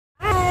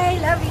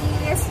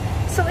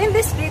So in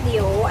this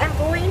video, I'm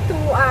going to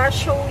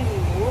show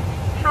you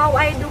how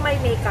I do my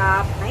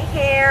makeup, my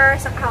hair,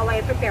 sa how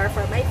I prepare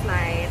for my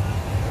flight.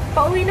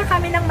 Pauwi na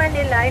kami ng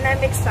Manila and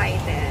I'm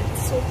excited.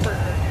 Super.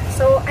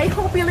 So I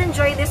hope you'll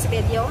enjoy this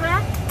video,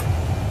 ha?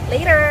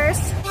 Laters!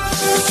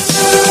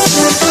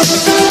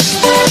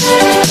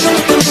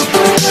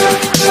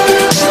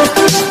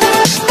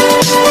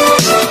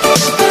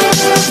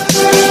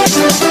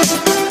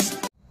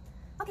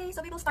 Okay,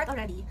 so we will start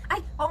already.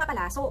 Ay, oo nga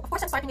pala. So, of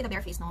course, I'm starting with a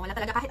bare face, no? Wala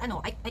talaga kahit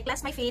ano. I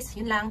cleanse my face,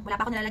 yun lang. Wala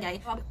pa ako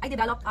nilalagay. I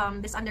developed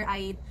this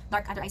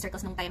dark under eye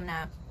circles nung time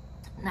na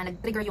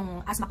nag-trigger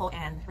yung asthma ko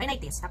and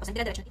rhinitis. Tapos,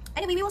 nagdira-diretso.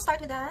 Anyway, we will start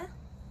with the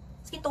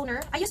skin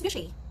toner. I use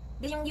Boucher.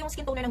 Yung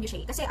skin toner ng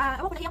Boucher. Kasi,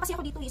 ewan ko, nahiya kasi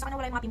ako dito. Saka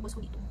nawala yung mga pimples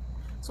ko dito.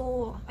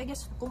 So, I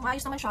guess, kung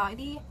maayos naman siya,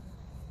 edi,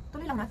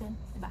 tuloy lang natin.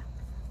 Diba?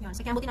 Yun.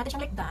 So, kambutin natin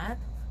siyang like that.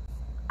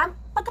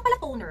 Pagka pala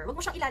toner, huwag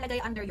mo siyang ilalagay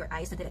under your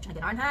eyes na diretso na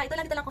gano'n, ha? Ito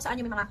lang kung saan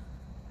yung mga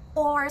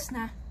pores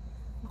na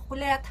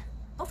makukulit.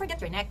 Don't forget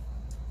your neck.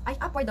 Ay,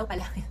 upward daw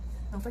pala.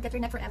 Don't forget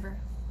your neck forever.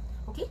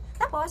 Okay?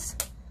 Tapos,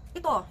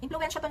 ito,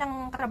 impluwensya to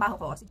ng katrabaho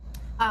ko.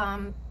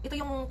 Ito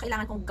yung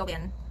kailangan kong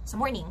gawin sa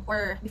morning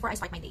or before I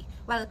start my day.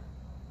 Well,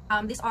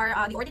 these are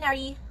the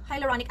ordinary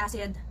hyaluronic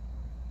acid.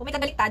 Kung may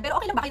kagaliktad, pero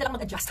okay lang ba? Kayo na lang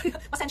mag-adjust.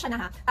 Pasensya na,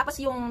 ha? Tapos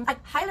yung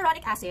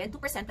hyaluronic acid, 2%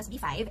 plus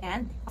B5,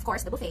 and of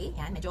course, the buffet.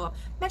 Yan, medyo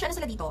ano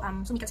sila dito,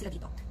 sumikat sila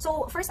dito.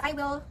 So, first I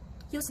will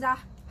use the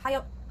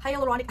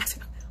hyaluronic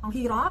acid. Ang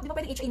hirap, di ba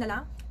pwedeng HA na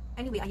lang?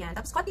 Anyway, ayan.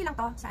 Tapos, konti lang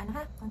to. Sa ano,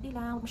 ha? Konti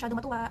lang. Huwag masyado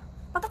matuwa.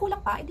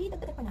 Pagkakulang pa, edi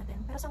dagdagan pa natin.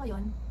 Pero sa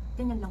ngayon,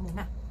 ganyan lang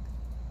muna.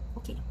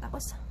 Okay.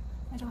 Tapos,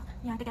 medyo,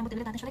 yan.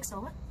 Kikamutin ulit natin siya like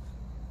so.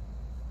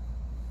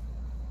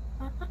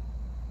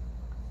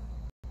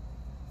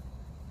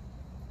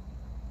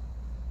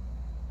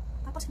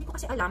 Tapos, hindi ko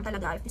kasi alam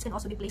talaga if this can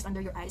also be placed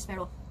under your eyes.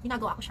 Pero,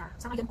 ginagawa ko siya.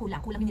 Sa ngayon,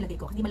 kulang. Kulang yung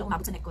nilagay ko. Hindi malang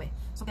umabot sa neck ko eh.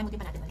 So, kamutin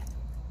pa natin ulit.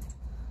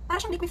 Para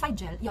siyang liquefied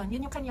gel. Yun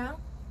yung kanyang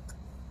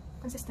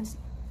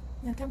consistency.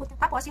 Yan,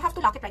 tapos, you have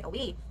to lock it right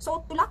away.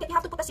 So, to lock it, you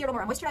have to put a serum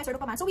or a moisturizer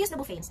pa man. So, we use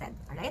the buffet instead.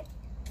 Alright?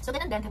 So,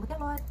 ganun din.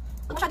 Kamot-kamot.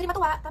 Pag masyado din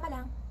matuwa, tama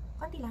lang.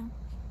 Konti lang.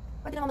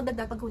 Pwede naman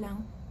magdagdag pag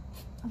kulang.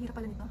 Ang hirap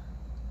pala nito.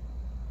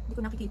 Hindi ko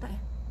nakikita eh.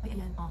 Ay,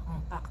 ayan.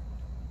 Pak.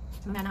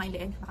 So, mamaya na nga yung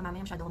leeg. Baka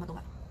mamaya masyado ako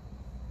matuwa.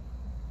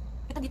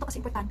 Ito dito kasi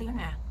importante yun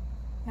ha.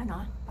 Yan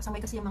o. Pasaway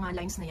kasi yung mga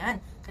lines na yan.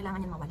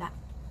 Kailangan yan mawala.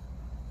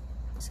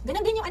 Tapos,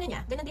 ganun din yung ano niya.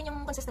 Ganun din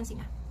yung consistency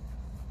niya.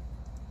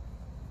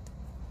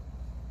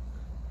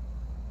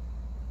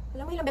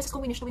 Alam mo, ilang beses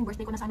kong winish tuwing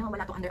birthday ko na sana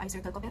mawala itong under eye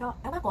circle ko. Pero,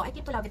 ewan ko, I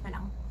keep to love it na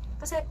lang.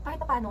 Kasi, kahit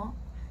pa paano,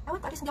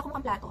 ewan ko, at least hindi ako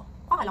mukhang plato.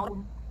 Mukha nga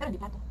lang, pero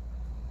hindi plato.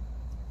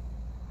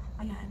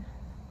 Ayan.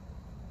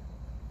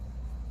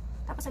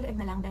 Tapos, sa leeg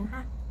na lang din,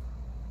 ha?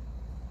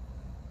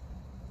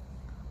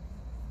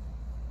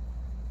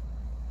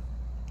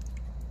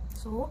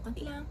 So,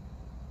 konti lang.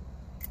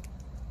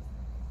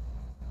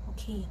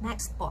 Okay,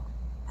 next po.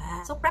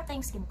 So, prep na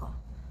yung skin ko.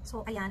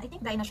 So, ayan, I think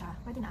dry na siya.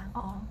 Pwede na.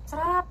 Oo.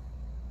 Sarap!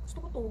 Gusto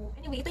ko to.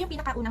 Anyway, ito yung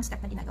pinakaunang step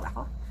na ginagawa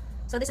ko.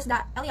 So, this is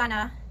the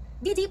Ellana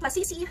DD plus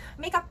CC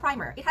Makeup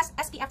Primer. It has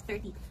SPF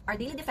 30. Our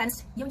Daily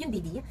Defense, yung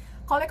DD.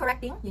 Color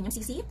Correcting, yun yung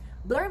CC.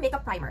 Blur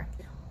Makeup Primer.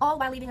 All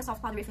while leaving a soft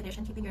powdery finish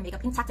and keeping your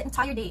makeup intact the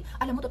entire day.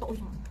 Alam mo, totoo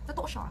yun.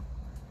 Totoo siya.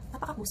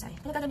 Napakahusay.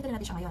 Kaya gagamitin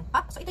natin siya ngayon.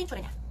 So ito yung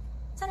tsura niya.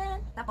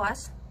 Sanan!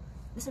 Tapos,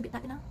 distribute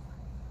natin ng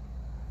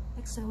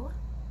like so.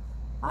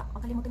 Huwag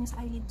kalimutan niya sa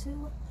eyelid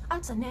too.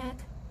 At sa neck.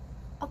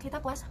 Okay,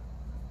 tapos,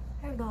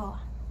 here we go.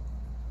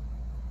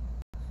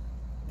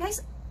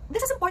 Guys,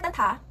 this is important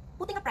ha,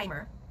 putting a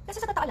primer.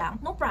 Kasi sa totoo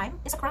lang, no prime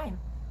is a crime.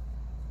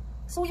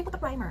 So, you put a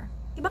primer.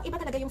 Ibang-iba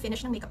talaga yung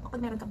finish ng makeup mo pag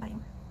meron kang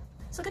primer.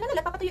 So, ganun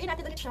ulit, papatuyuin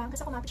natin ulit siya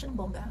kasi kumapit siya ng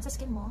bongga sa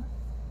skin mo.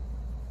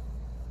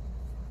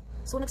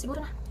 So,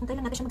 nagsiguro na, hintay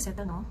lang natin siya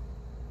mag-settle, no?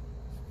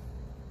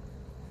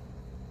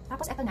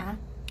 Tapos, eto na.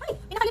 Ay,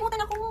 pinakalimutan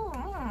ako.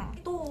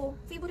 Ito,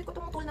 favorite ko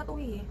tong tool na to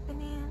eh.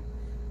 Ganyan.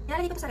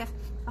 Nilalagay ko to sa ref.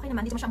 Okay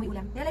naman, dito mo siya may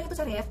ulam. Nilalagay ko to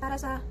sa ref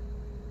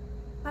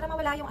para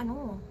mawala yung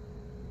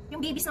yung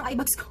babies ng eye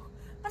bags ko.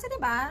 Kasi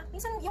diba,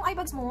 minsan yung eye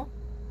bags mo,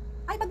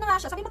 eye bag na nga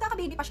siya, sabi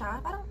magkaka-baby pa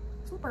siya, parang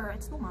super,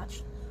 it's too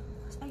much.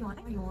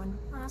 Ayun.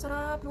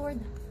 Sarap,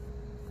 Lord.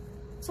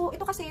 So,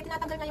 ito kasi,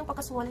 tinatanggal nga yung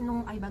pagkaswollen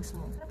ng eye bags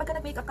mo. Pagka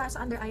nag-makeup ka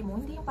sa under eye mo,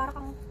 hindi yung para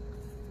kang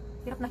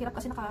hirap na hirap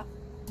kasi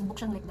naka-book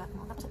siyang like that,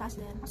 no? Tapos sa taas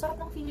din. Ang sarap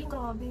ng feeling,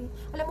 grabe.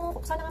 Alam mo,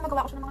 sana nga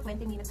magawa ko siya ng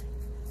mga 20 minutes.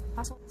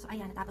 So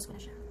ayan, natapos ko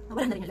na siya.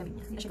 Nawala na rin yung lamig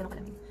niya. Hindi na siya ganun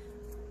kalamig.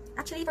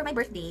 Actually, for my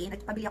birthday,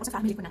 nagpabili ako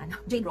sa family ko ng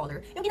jade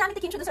roller. Yung ginamit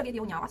ni Kincho doon sa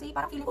video niya kasi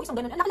parang feeling ko isang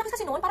ganun. Ang laki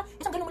kasi noon, parang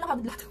isang ganun mo lang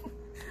kabidlat.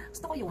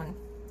 Gusto ko yun.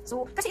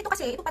 So, kasi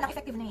ito palang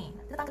effective na eh.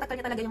 Natatanggal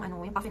niya talaga yung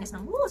yung puffiness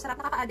ng,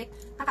 sarap,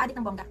 nakaka-addict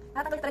ng bongga.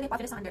 Natatanggal talaga yung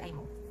puffiness ng under eye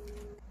mo.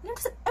 Yung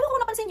kasi, ewan ko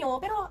napansin nyo,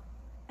 pero,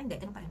 hindi,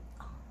 ganun pa rin.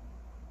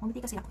 Mamiti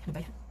kasi ako, ano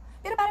ba yan?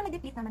 Pero parang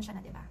nag-deplete naman siya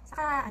na, diba?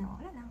 Saka,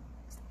 wala lang.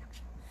 Basta yak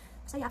siya.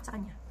 Basta yak sa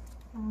kanya.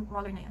 Yung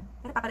roller na yan.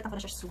 Pero papalitan ko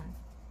na siya soon.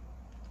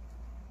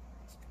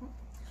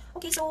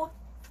 Okay, so,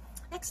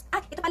 next,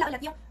 ito pala ulit,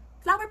 yung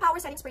Flower Power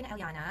Setting Spray na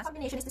Ellana.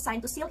 Combination is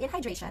designed to seal in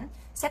hydration,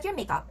 set your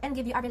makeup, and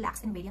give you a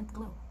relaxed and radiant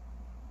glow.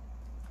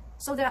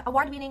 So the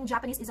award-winning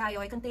Japanese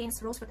Izayoi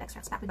contains rose fruit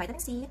extracts packed with vitamin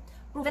C,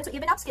 proven to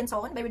even out skin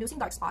tone by reducing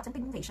dark spots and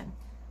pigmentation.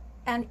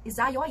 And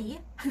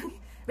Izayoi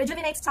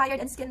rejuvenates tired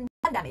and skin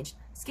damaged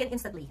skin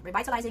instantly,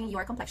 revitalizing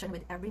your complexion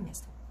with every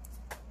mist.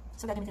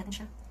 So gagamitin natin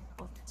siya.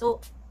 So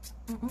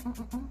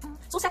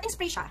setting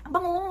spray siya. Ang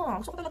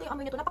bango. Gusto ko talaga yung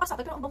amoy nito.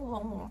 Napakasakit pero ang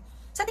bango.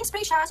 Setting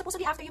spray siya,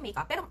 supposedly after yung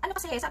makeup. Pero ano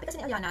kasi, sabi kasi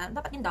ni Ellana,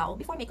 dapat din daw,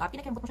 before makeup,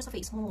 pinakembot mo siya sa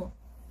face mo.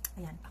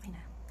 Ayan, okay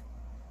na.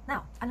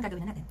 Now, anong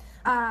gagawin na natin?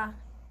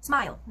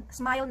 Smile.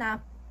 Smile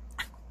na,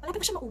 malapit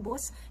pa siya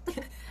maubos.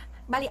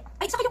 Bali,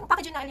 ay, saka yung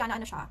packaging na Ellana,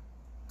 ano siya?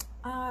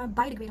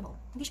 Biodegradable.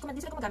 Hindi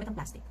sila gumagamit ng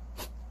plastic.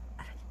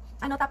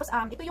 Ano, tapos,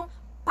 ito yung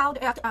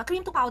powder,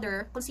 cream to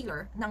powder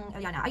concealer ng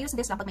Ellana. I use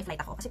this lang pag may flight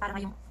ako. Kasi parang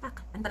ngayong,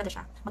 ano talaga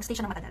siya? Mag-stay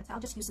siya ng matagal. So,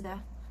 I'll just use the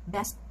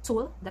best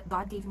tool that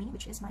God gave me,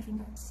 which is my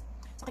fingers.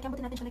 So,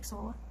 kakembotin natin siya like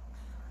so.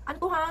 Ano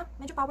to ha?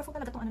 Medyo powerful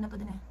talaga tong ano na to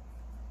din eh.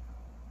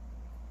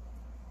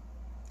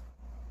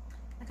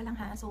 Teka lang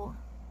ha. So,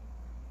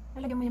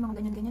 lalagyan mo yung mga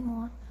ganyan-ganyan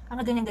mo.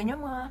 Ang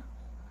ganyan-ganyan mo ha.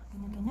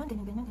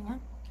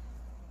 Ganyan-ganyan.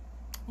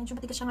 Medyo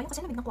matigas siya ngayon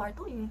kasi nabig ng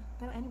kwarto eh.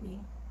 Pero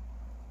anyway.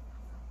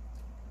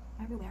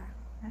 Everywhere.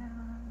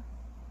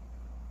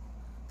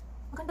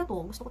 Maganda to.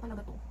 Gusto ko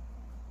talaga to.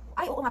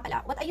 Ay, oo nga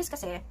pala. What I use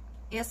kasi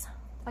is,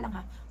 pa lang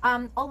ha.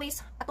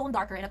 Always a tone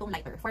darker and a tone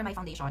lighter for my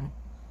foundation.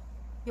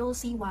 You'll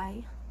see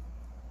why.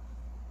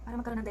 Para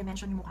magkaroon ng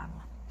dimension yung mukha mo.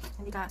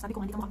 Hindi ka, sabi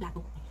ko, hindi ka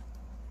makaplato.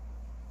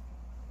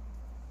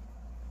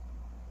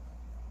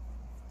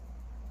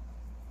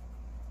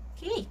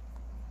 Okay.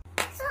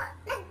 So,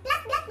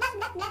 black.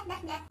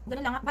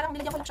 Ganun lang. Parang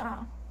nilagyan ko lang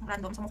siya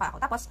random sa mukha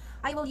ko. Tapos,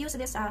 I will use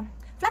this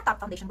flat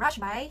top foundation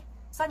brush by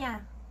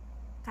Sonia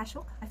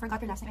Kashuk. I forgot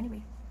her last name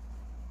anyway.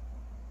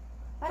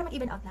 Para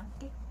mag-even out lang.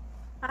 Okay.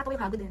 Nakatawa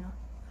yung hagod din, no?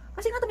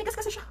 Kasi nga, tumigas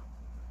kasi siya.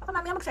 Baka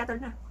mamaya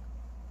mag-settle na.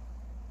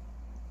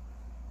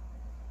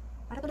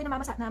 Para tuloy na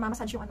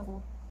mamassage yung ano ko.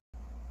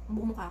 Ang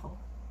buong mukha ko.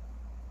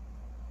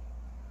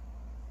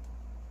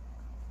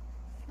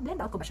 Blend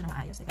out ko ba siya ng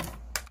maayos?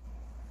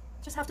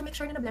 Just have to make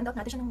sure na na-blend out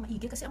natin siya ng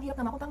maigi. Kasi ang hirap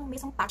naman kung may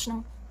isang patch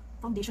ng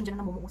foundation dyan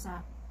na namumuo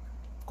sa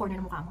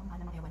corner ng mukha mo. Ano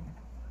nang ewan yun.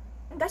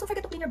 And guys, don't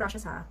forget to clean your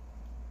brushes ha.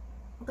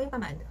 Huwag kayong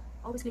tamad.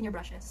 Always clean your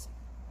brushes.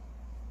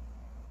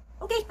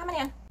 Okay, tama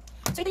na yan.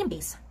 So ito yung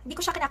base. Hindi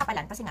ko siya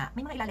kinakapalan kasi nga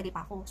may mga ilalagay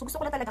pa ako. So gusto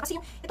ko lang talaga kasi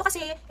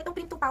itong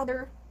cream to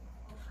powder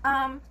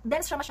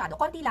dense siya masyado.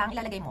 Konti lang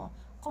ilalagay mo.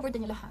 Cover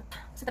din niya lahat.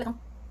 Kasi talagang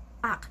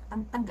pack,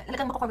 tanggal.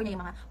 Talagang mako-cover niya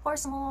yung mga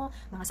pores mo,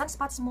 mga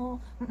sunspots mo.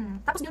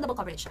 Tapos buildable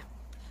coverage siya.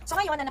 So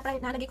ngayon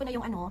nalagay ko na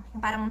yung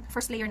yung parang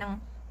first layer ng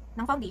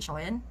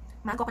foundation.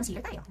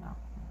 Magko-concealer tayo. No?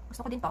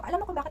 Gusto ko din to.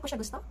 Alam mo kung bakit ko siya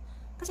gusto?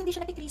 Kasi hindi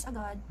siya nagki-crease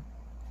agad.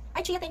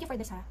 Ay, Chia, thank you for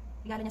this ha.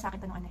 Regalo niya sa akin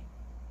to nung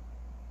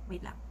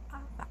Wait lang.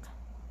 Back.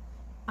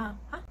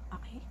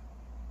 Okay.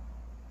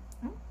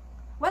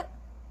 Well,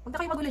 huwag na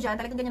kayo magulo dyan.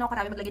 Talagang ganyan ako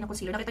karami maglagay ng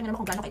concealer. Nakita nyo naman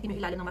kung gano'ng kaitim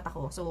yung ilalim ng mata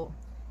ko. So,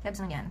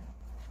 hebs lang yan.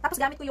 Tapos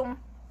gamit ko yung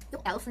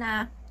e.l.f.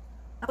 na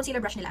concealer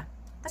brush nila.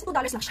 Kasi $2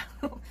 lang siya.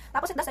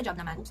 Tapos it does the job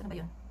naman. Oops, ano ba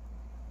yun?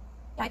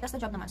 Yeah, it does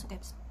the job naman. So,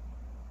 hebs.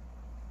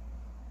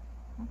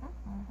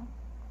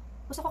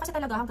 Gusto ko kasi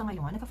talaga hanggang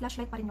ngayon,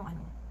 nagka-flashlight pa rin yung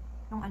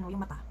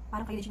mata.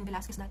 Parang kay Regine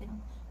Velasquez dati.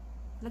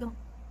 Talagang,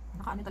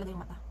 nakaano talaga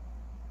yung mata.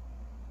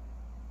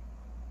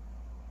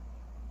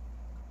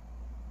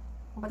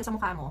 Kung pati sa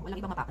mukha mo, walang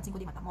ibang mapapansin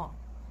kundi mata mo.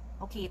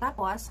 Okay,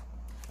 tapos,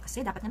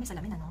 kasi dapat nga may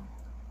salamin,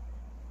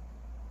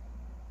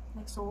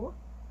 like so.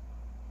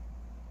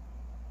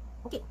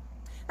 Okay.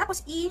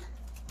 Tapos,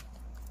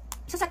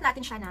 isa-set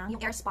natin siya ng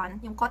yung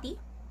yung Coty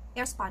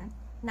Airspun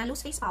na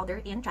loose face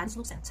powder in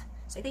translucent.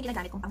 So, ito yung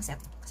ginagamit kong pang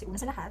set. Kasi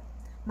una sa lahat,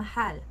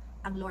 mahal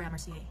ang Laura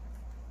Mercier.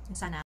 Yung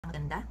sana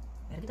maganda.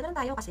 Pero dito lang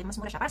tayo kasi mas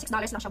mura siya. Parang $6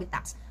 lang siya with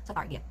tax sa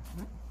Target.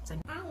 So,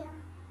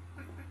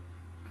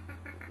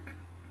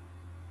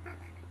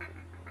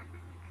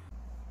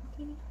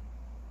 okay.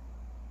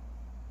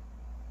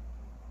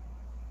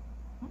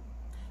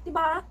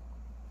 Diba?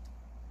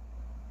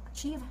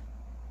 Achieve.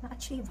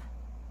 Na-achieve.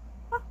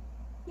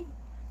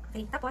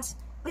 Okay, tapos,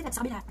 ulit natin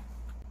sa kabila.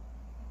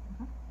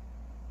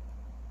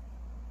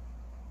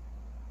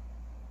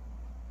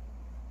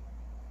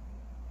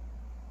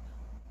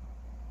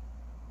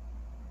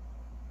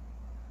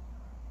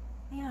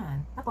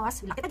 Ayan.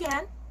 Tapos, lock it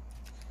again.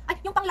 Ay,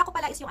 yung panglock ko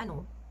pala is yung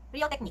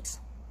Real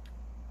Techniques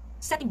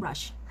setting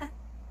brush.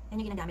 Yan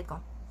yung ginagamit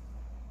ko.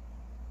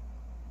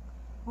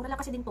 Mura lang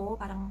kasi din to,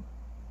 parang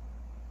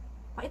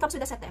it comes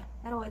with a set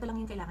pero ito lang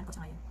yung kailangan ko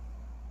sa ngayon.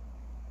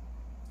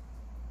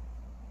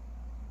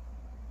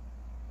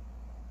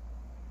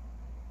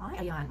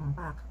 Ay, ayan,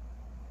 pack.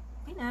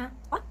 Okay na.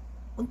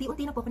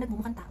 Unti-unti na po ako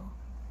nagmumukhang tao.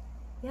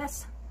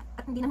 Yes.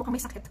 At hindi na mukhang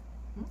may sakit.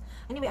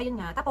 Anyway, ayun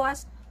nga.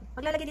 Tapos,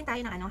 maglalagay din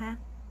tayo ng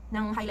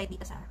ng highlight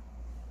dito sa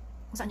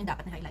kung saan yung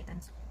dapat na highlightan.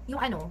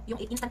 Yung yung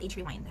Instant Age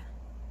Rewind.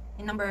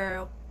 In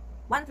number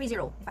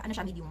 130.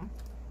 Siya, medium.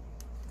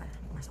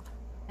 Pumasok.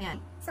 Ayan.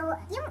 So,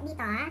 yung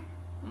dito,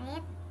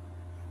 right?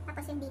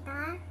 Tapos yung dito,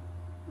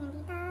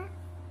 dito,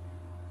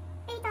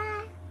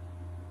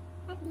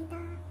 at dito.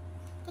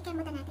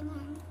 Kikemutan natin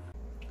yan.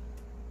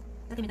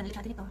 Gagamitan ulit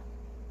natin ito.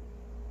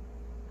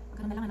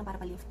 Ganun na lang, ano, para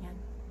pa-lift yan.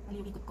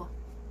 Mali yung ikot ko.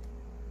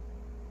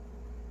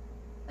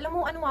 Alam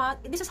mo,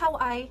 this is how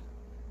I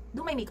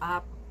do my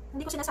makeup.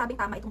 Hindi ko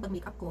sinasabing tama itong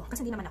pag-makeup ko,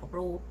 kasi hindi naman ako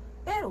pro.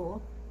 Pero,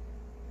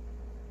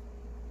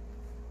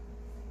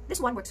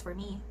 this one works for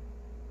me.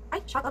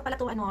 Ay, shout out pala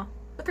to,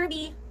 to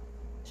Kirby.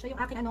 Siya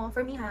yung aking,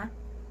 for me ha,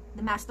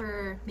 the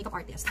master makeup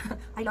artist.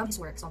 I love his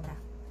work, sobra.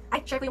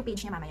 Ay, share ko yung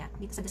page niya mamaya,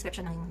 dito sa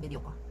description ng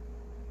video ko.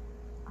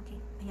 Okay,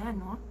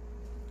 ayan, no?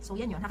 So,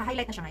 yan yun.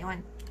 Naka-highlight na siya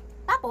ngayon.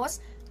 Tapos,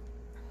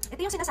 ito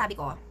yung sinasabi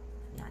ko.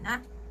 Yan,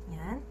 ha?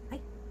 Yan. Ay.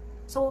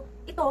 So,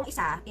 itong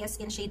isa is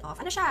in shade of,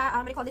 ano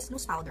siya, we call this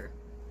loose powder.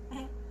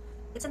 Okay.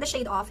 It's in the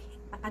shade of,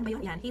 ano ba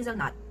yun? Yan,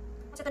 hazelnut.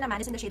 Tapos ito naman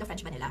is in the shade of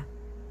French vanilla.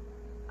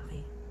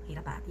 Okay,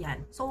 hirap pa.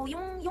 Yan. So,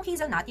 yung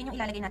hazelnut, yun yung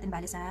ilalagay natin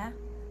bali sa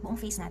buong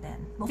face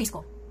natin. Buong face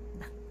ko.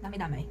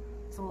 Dami-dami.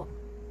 So,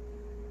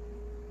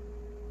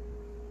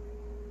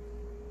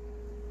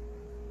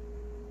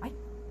 ay,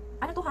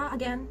 ano to ha?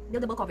 Again,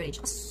 buildable coverage.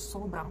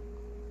 Sobrang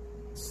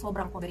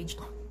coverage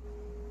to.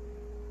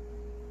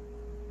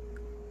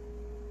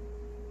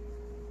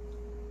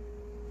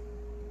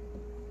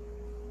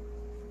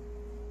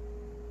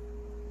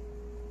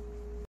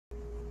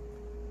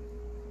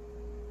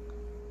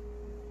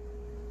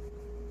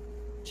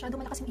 Masyado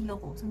malakas yung ilaw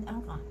ko. So,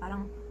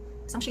 parang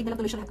isang shade na lang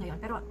tuloy siya lahat ngayon.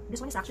 Pero this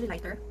one is actually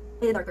lighter.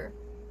 Darker.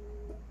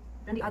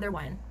 Than the other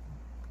one.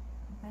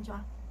 Medyo,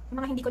 yung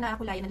mga hindi ko na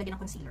kulay, nalagyan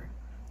ng concealer.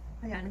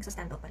 Ayan,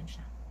 nagsa-stand out pa rin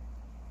siya.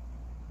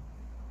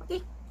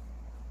 Okay.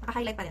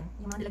 Naka-highlight pa rin.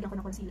 Yung mga nilagyan ko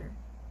ng concealer.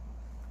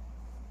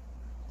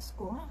 Diyos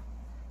ko.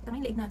 Ito na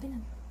yung leeg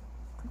natin.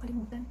 Kung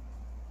kalimutan.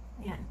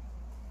 Ayan.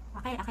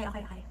 Okay.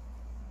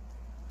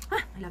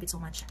 I love it so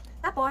much.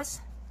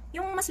 Tapos,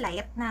 yung mas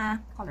light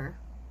na color,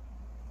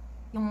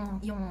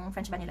 yung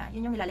French vanilla,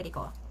 yun yung nilalagay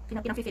ko.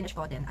 Pinang-finish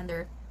ko din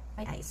under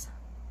my eyes.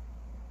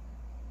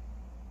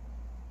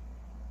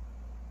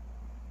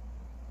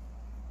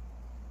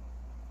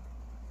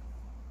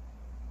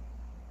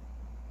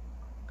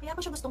 Kaya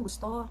ko siya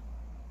gustong-gusto.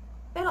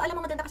 Pero alam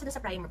mo, maganda kasi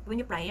sa primer.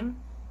 When you prime,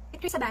 it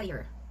creates a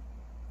barrier.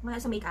 Mga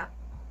sa makeup.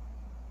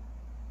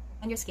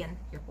 And your skin,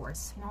 your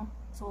pores, you know?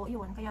 So,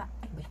 yun. Kaya,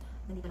 ay, wait.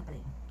 Nandito lang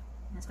pala yun.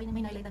 So, yun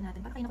may highlightan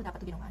natin. Para kayo na ko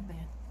dapat ito ginawa. Ano ba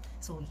yan?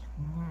 So,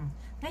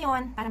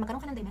 ngayon, para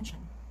magkaroon ka ng dimension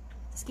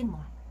sa skin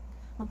mo,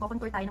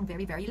 magpo-contour tayo ng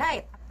very, very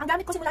light. Ang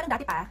gamit ko simula ng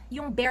dati pa,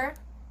 yung Bare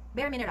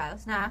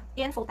Minerals na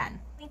in Full Tan.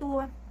 I'm going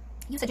to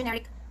use a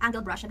generic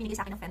angle brush na binigay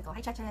sa akin ng friend ko. Hi,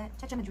 Chacha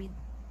Madrid.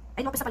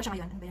 Ay, lumapis na pala siya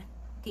ngayon. Ano ba yan?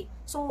 Okay.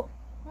 So,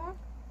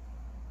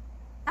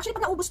 actually,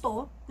 pag naubos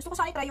to, gusto ko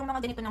sana i-try yung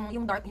mga ganito ng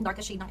yung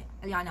darkest shade ng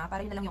Ellana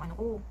para yun na lang yung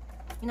ko.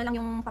 Yun na lang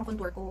yung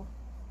pang-contour ko.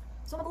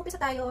 So, mag-umpisa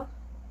tayo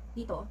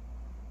dito.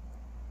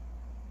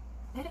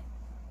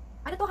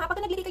 Ano to ha? Pag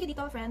naglili kayo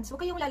dito, friends,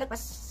 huwag kayong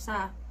lalagpas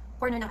sa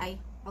corner ng eye,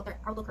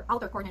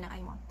 outer corner ng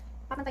eye mo.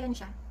 Papantayan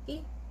niyo siya.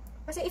 Okay?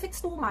 Kasi if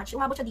it's too much,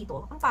 umabot siya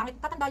dito, ang pangit,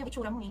 tatanda yung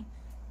itsura mo eh.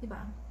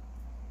 Diba?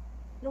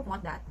 You don't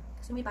want that.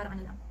 Kasi may parang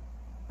ano lang.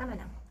 Tama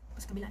lang.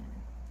 Tapos kabila naman.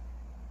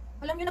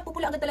 Alam nyo,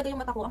 nagpupula agad talaga yung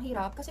mata ko. Ang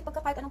hirap. Kasi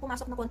pagka kahit anong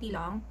pumasok na konti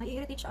lang,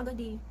 nai-irritate siya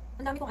agad eh.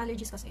 Ang dami kong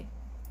allergies kasi.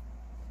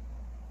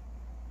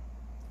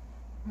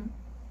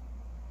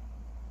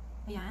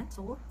 Ayan.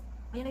 So,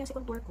 ayan na yung si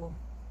contour ko.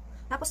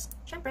 Tapos,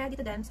 syempre,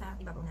 dito din sa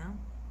ibabaw ng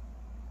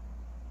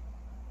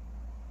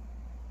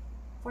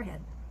forehead.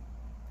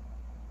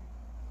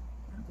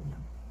 Parang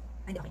kulang.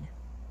 Ay, di okay na.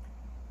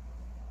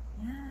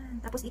 Yan.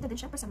 Tapos, dito din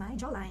syempre sa my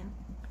jawline.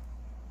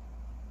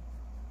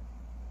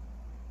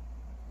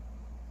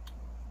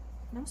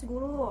 Alam,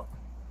 siguro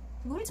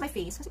it's my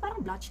face. Kasi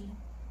parang blotchy.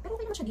 Pero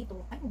okay naman siya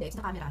dito. Ay, hindi.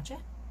 Sa camera, che.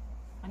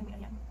 Ano ba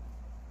yan?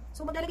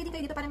 So, maglalagay din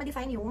kayo dito para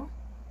ma-define yung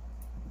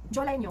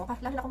jawline nyo.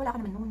 Lalo na kung wala ka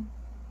naman nun.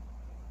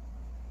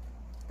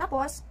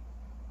 Tapos,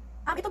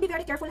 ito be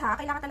very careful ha.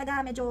 Kailangan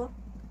talaga medyo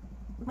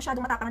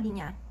masyadong matapang ang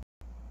linya.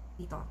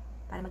 Dito.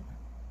 Para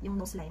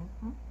yung nose line.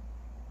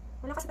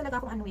 Wala kasi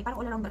talaga akong ano eh. Parang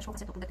all around brush ko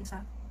kasi ito pagdating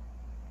sa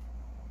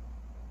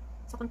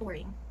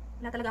contouring.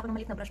 Wala talaga ako ng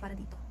maliit na brush para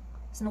dito.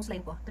 Sa nose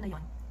line ko. Ito na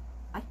yun.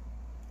 Ay.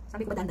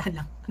 Sabi ko ba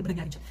dahan-dahan lang. Ano ba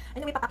nangyari dyan?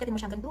 Anyway, papakitin mo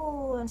siya hanggang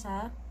doon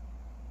sa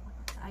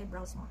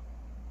eyebrows mo.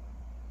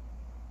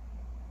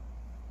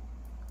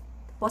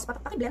 Tapos,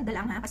 pakiblend na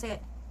lang ha.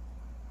 Kasi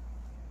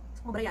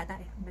sumobra yata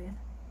eh. Ano ba yan?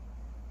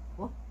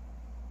 Oh.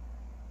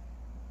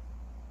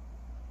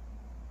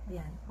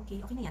 Ayan.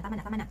 Okay na yan. Tama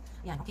na.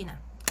 Ayan, okay na.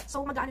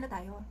 So, mag-ano na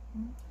tayo.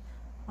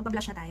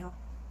 Magpa-blush na tayo.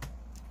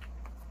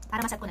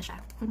 Para ma-set ko na siya.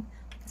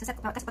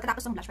 Kasi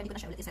pagkatapos ng blush, pwede ko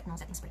na siya ulit i-set ng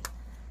setting spray.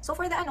 So,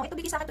 for the ito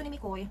bigay sa akin ito ni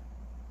Mikoy.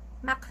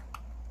 MAC.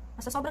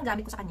 Basta sobrang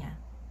gamit ko sa kanya.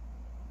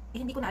 Eh,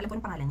 hindi ko na alam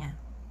kung yung pangalan niya.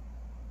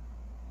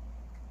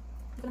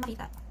 Hindi ko na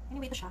makita.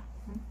 Anyway, ito siya.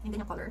 Yung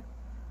ganyang color.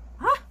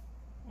 Ha?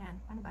 Ayan.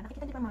 Ano ba?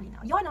 Nakikita di ba mga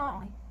linaw? Yun,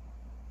 oh. Okay.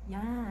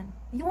 Yan.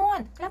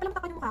 Yun. Kaya pala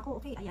matakpan yung mukha ko.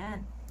 Okay,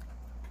 ayan.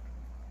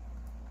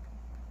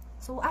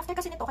 So, after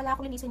kasi nito, kailangan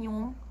ko linisin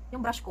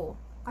yung brush ko.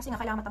 Kasi nga,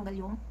 kailangan matanggal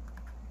yung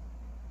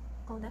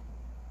call that?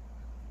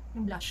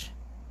 Yung blush.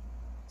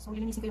 So,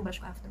 lilinisin ko yung brush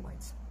ko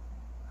afterwards.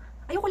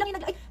 Ayoko lang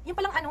ay, yung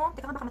palang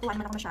teka nga baka matuwa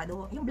naman ako masyado.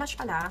 Yung blush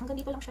pala, hanggang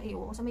dito lang siya eh.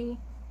 So, may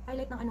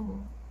highlight ng ano mo.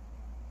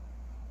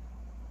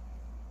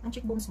 ng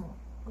cheekbones mo.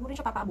 Huwag mo rin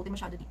siya papaabutin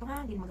masyado dito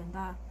ha, hindi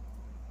maganda.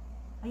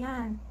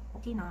 Ayan,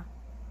 okay na.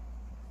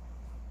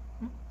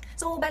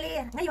 So, bali,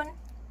 ngayon,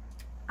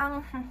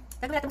 ang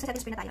gagawin natin sa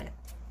setting spray na tayo ulit.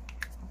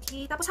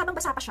 Okay, tapos habang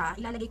basa pa siya,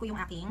 ilalagay ko yung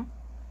aking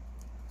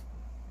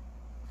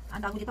ang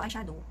tawag dito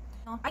eyeshadow.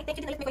 No? Ay,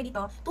 thank you din ulit ko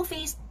dito. Too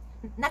Faced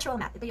Natural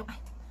Matte. Ito yung,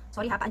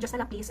 sorry ha, pa-adjust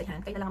na lang please.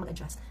 Ayan, kayo na lang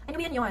mag-adjust.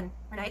 Anyway, yun.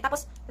 Alright,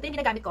 tapos, ito yung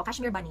ginagamit ko,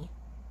 Cashmere Bunny.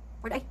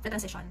 For the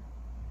transition.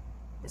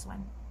 This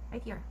one. Right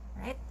here.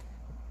 Alright?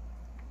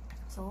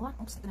 So,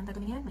 oops, ito lang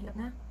gagawin yan. Mahirap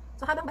na.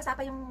 So, habang basa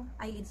pa yung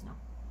eyelids, no?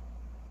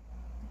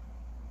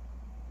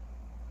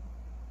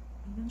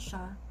 Ayan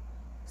siya.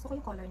 Gusto ko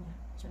yung color niya,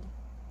 actually.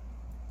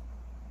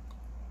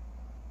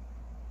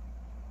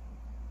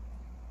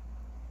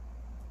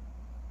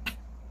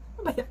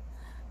 Ano ba yan?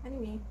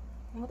 Anyway,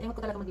 ingot-ingot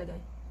ko talaga maglagay.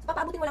 So,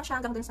 papaabutin mo lang siya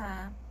hanggang dun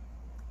sa...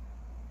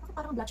 Bakit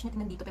parang blotch niya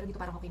tingnan dito, pero dito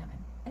parang okay naman.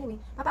 Anyway,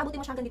 papaabutin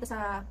mo siya hanggang dito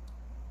sa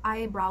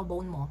eyebrow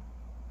bone mo.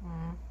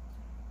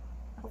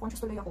 Ako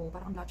conscious tuloy ako,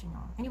 parang ang blotch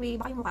niya. Anyway,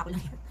 baka yung mukha ko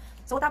lang yan.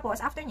 So,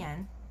 tapos, after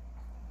nyan,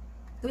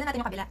 gawin natin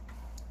yung kabila.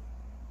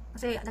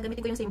 Kasi,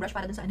 gagamitin ko yung same brush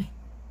para dun sa ano eh.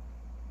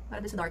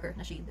 Para dun sa darker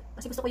na shade.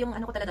 Kasi gusto ko yung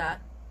ano ko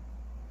talaga,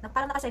 na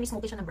parang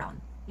naka-semi-smoky siya na brown.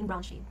 Yung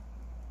brown shade.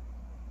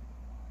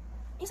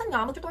 Minsan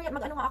nga, mag-tutorial,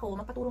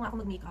 magpaturo nga ako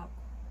mag-makeup.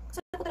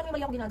 Kasi ko talaga yung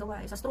mali akong ginagawa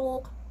eh, sa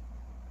stroke.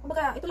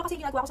 Kumbaga, ito lang kasi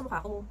ginagawa ko sa mukha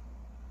ko.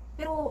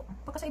 Pero,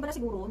 pagka sa iba na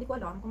siguro, hindi ko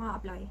alam kung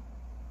ma-apply.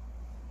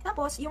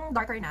 Tapos, yung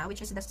darker na,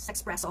 which is the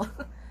Espresso.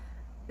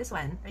 This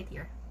one, right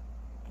here.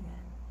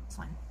 Ayan, this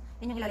one.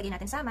 Yan yung ilalagay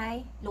natin sa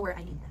may lower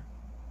eyelid na.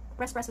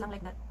 Press lang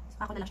like that.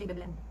 Ako na lang siya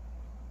i-blend.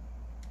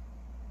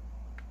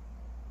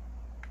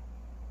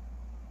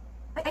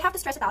 I have to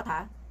stress it out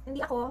ha. Hindi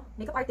ako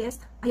makeup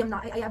artist. I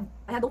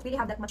don't really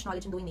have that much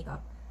knowledge in doing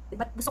makeup.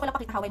 But gusto ko lang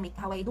pakita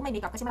how I do my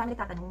makeup kasi marami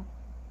nagtatanong.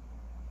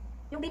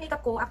 Yung day makeup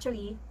ko,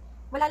 actually,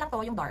 wala lang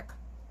to, yung dark.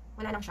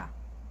 Wala lang siya.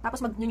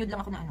 Tapos mag-nude lang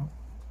ako na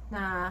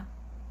na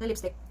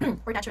lipstick.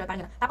 Or natural,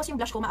 parang gano'n. Tapos yung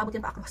blush ko, maabot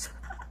yan pa across.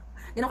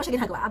 Ganun ko siya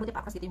ginagawa. Abot yan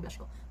pa across dito yung blush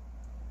ko.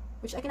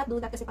 Which I cannot do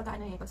that kasi pag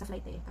sa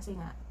flight eh. Kasi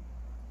nga,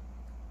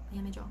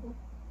 ayan medyo,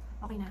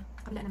 okay na.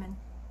 Kabila naman.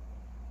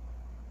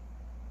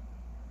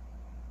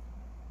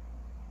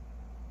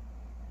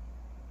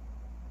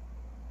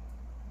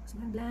 So,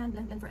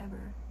 blend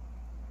forever.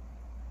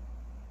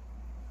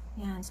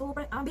 Yan. So,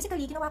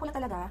 basically, ginawa ko lang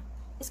talaga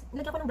is,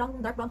 lagyan ko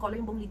ng dark brown color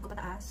yung buong lid ko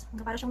pataas.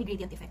 Hanggang para siyang may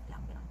gradient effect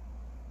lang. Ganun.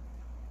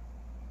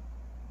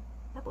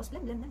 Tapos,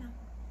 blend na lang.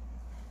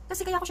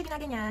 Kasi kaya ko siya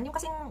ginaganyan,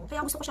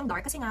 kaya gusto ko siyang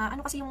dark, kasi nga,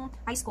 kasi yung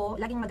eyes ko,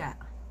 laging maga.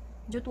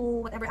 Due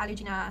to whatever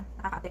allergens na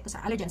nakaka-apekto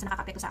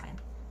sa akin.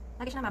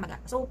 Lagi siya namamaga.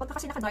 So, pagka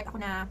kasi naka-dark ako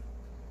na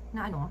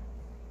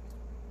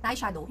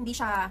eyeshadow, hindi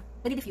siya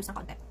nadi-diffuse ng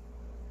konti.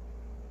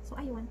 So,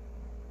 ayun.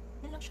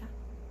 Yan lang siya.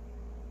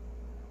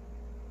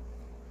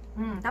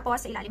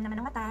 Tapos, sa ilalim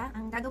naman ng mata,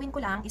 ang gagawin ko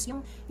lang is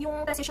yung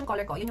transition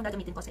color ko, yun yung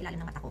gagamitin ko sa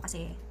ilalim ng mata ko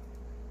kasi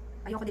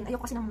ayoko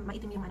kasi nang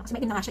maitim yung kasi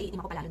maitim na nga siya,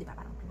 iitim ako palalo, di ba?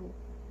 Parang blue.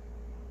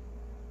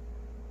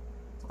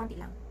 So, konti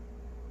lang.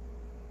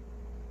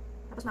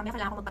 Tapos, mamaya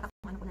kailangan ko magpatak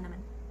ko na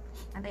naman.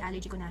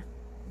 Anti-allergy ko na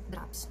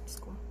drops.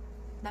 Ko.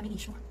 Daming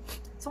issue.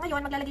 So,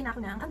 ngayon, maglalagay na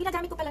ako ng, ang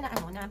ginagamit ko pala na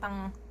na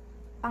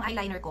pang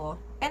eyeliner ko,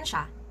 pen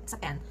siya, sa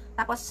pen.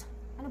 Tapos,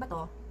 ano ba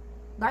to?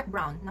 Dark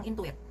brown ng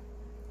Intuit.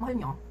 Mahal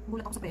nyo.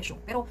 Gulat ako sa presyo.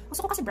 Pero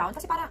gusto ko kasi brown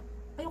kasi para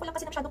ayoko lang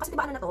kasi na masyado. Kasi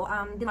diba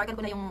dinarkan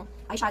ko na yung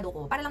eyeshadow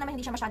ko. Para lang naman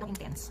hindi siya masyadong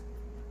intense.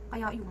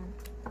 Kaya yun.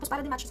 Tapos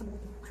para di match sa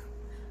buhok ko.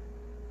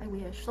 I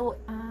wish. So,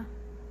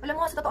 alam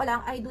mo, sa totoo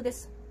lang, I do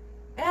this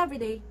every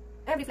day.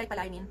 Every flight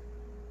pala, I mean.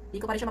 Di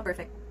ko pa rin siya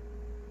ma-perfect.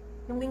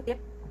 Yung wingtip.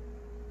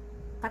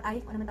 Cut eye.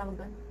 Ano naman tawag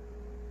doon?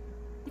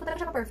 Di ko talaga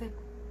siya ma-perfect.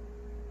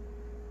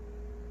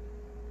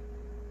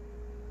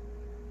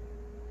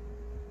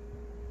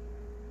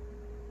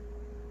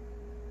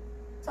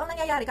 So, ang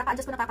nangyayari,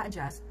 kaka-adjust ko na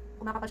kaka-adjust.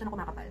 Kumakapal siya na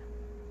kumakapal.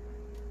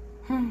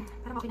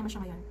 Parang okay naman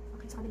siya ngayon.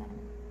 Okay, sa kabila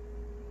naman.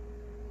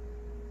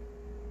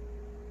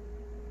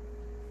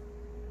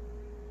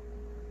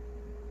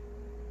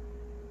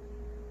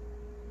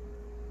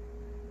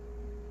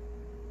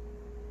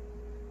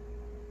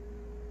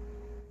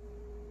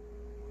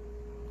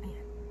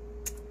 Ayan.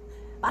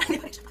 Parang hindi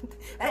pa rin siya.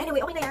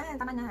 Anyway, okay na yan.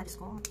 Tama na. Diyos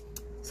ko.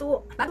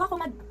 So, bago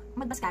ako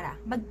mag-mascara,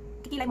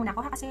 magkikilay muna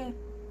ako ha, kasi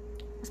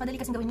mas madali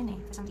kasing gawin yun eh,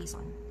 for some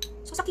reason.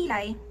 So, sa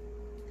kilay,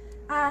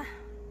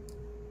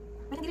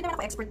 hindi rin naman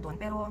ako expert doon,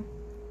 pero,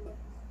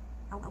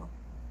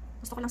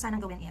 gusto ko lang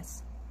sanang gawin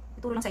is,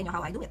 ituro lang sa inyo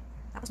how I do it.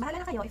 Tapos, bahala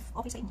na kayo if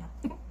okay sa inyo.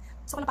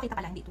 Gusto ko lang pakita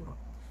ka lang, hindi ituro.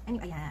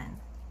 Anyway, ayan.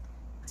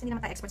 Kasi hindi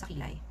naman tayo expert sa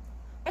kilay.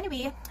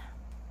 Anyway,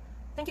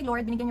 thank you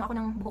Lord, binigyan niyo ako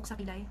ng buhok sa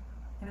kilay.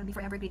 I will be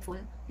forever grateful.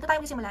 Dito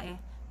tayo magsimula eh.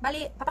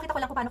 Bali, papakita ko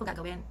lang kung paano ko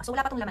gagawin. So,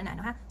 wala pa tong laman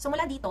na, ha? So,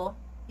 mula dito,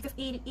 if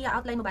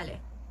i-outline mo bali,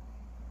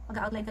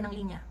 mag-outline ka ng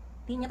linya.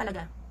 Linya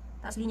talaga.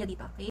 Tapos, linya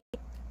dito, okay?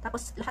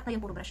 Tapos, lahat na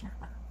yung puro brush na.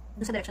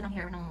 Doon sa direction ng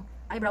hair ng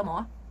eyebrow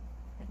mo.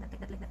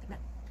 Like that.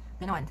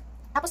 Ganon.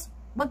 Tapos,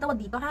 wag na wag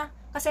dito, ha?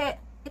 Kasi,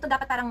 ito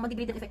dapat parang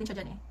mag-gradient effect din siya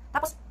dyan, eh.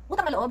 Tapos,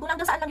 utang na loob, kung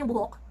hanggang saan lang yung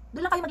buhok,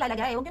 doon lang kayo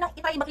maglalagay. Huwag nyo nang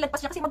itry maglagpas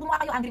niya kasi magmumukha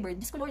kayo Angry Bird.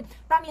 Diyos ko Lord.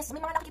 Promise,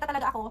 may mga nakikita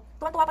talaga ako.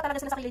 Tuwan-tuwa pa talaga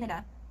sila sa kilay nila.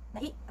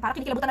 Parang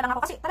kinikilabutan na lang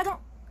ako kasi talagang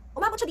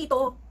umabot siya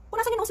dito. Kung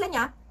nasan yung nose line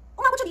niya,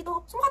 umabot siya dito.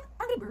 Sumukat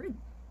Angry Bird.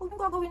 Huwag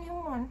niyong gagawin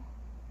yun.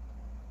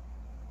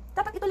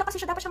 Dapat ito lang kasi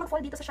siya, dapat siya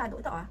mag-fall dito sa shadow.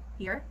 Ito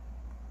here.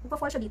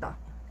 Magpa-fall siya dito.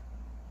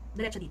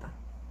 Diretso dito.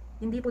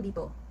 Hindi po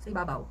dito, sa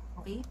ibabaw.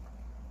 Okay?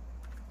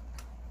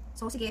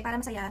 So, sige, para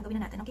masaya, gawin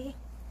na natin, okay?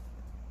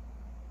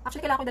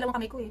 Actually, kailangan ko yung dalawang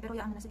kamay ko pero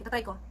yan, sige, try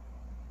ko.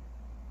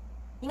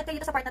 Ingat kayo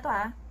dito sa part na to,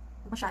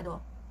 huwag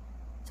masyado.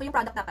 So, yung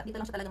product dapat, dito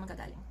lang siya talaga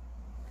magagaling.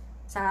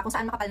 Sa kung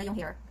saan makapal na yung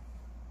hair.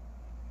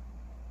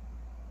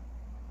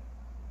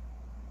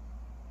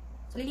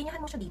 So,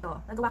 lilinyahan mo siya dito.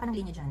 Nagawa ka ng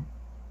linya dyan.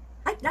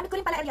 Ay, gamit ko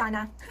rin pala,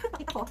 Ellana.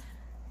 Pakita ko.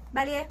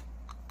 Bale,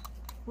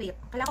 wait,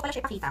 kailangan ko pala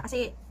siya ipakita. Kasi,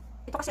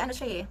 ito kasi ano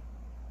siya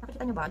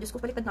Nakikita nyo ba? Diyos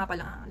ko, baliktad nga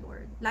pala,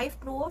 Lord. Life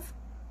Proof.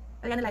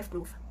 Ellana Life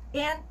Proof.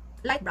 And,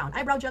 light brown.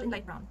 Eyebrow gel in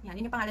light brown. Yan,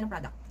 yun yung pangalan ng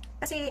product.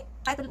 Kasi,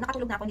 kahit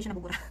nakatulog na ako, hindi siya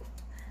nabubura.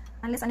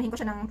 Unless, anuhin ko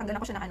siya tanggalan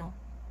ko siya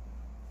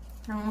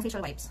ng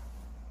facial wipes.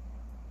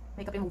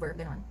 Makeup remover,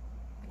 gano'n.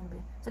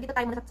 So, dito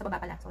tayo muna sa baba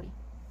pala, sorry.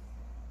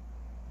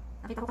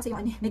 Nakita ko kasi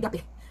yung may gap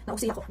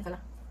Nausi ako, hindi pala.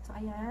 So,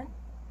 ayan.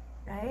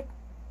 Right?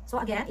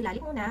 So, again,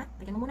 ilalim muna.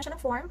 Lagyan mo muna siya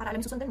ng form para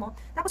alam yung susundan mo.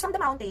 Tapos, from the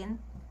mountain,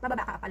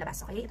 bababa ka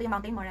palabas, okay? Ito yung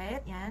mountain mo,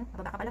 right? Yan,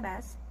 bababa ka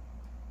palabas.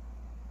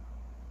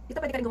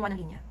 Dito pwede ka rin gumawa ng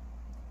linya.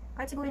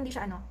 Kahit siguro hindi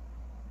siya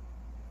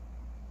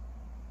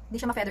hindi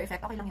siya ma-feather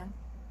effect, okay lang yun.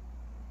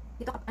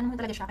 Dito, ano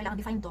talaga siya, kailangan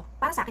define to.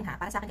 Para sa akin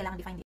para sa akin kailangan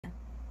define din.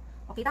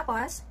 Okay,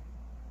 tapos,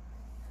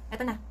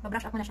 eto na,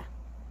 babrush up mo na siya.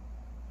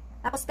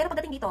 Tapos, pero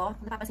pagdating dito,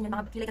 napapansin nyo,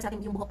 mga kilay ka sa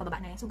atin yung buhok pababa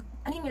na So,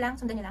 anuhin nyo lang,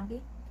 sundan nyo lang,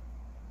 okay?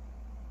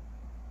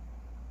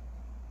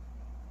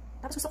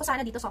 Tapos gusto ko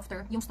sana dito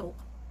softer, yung stroke.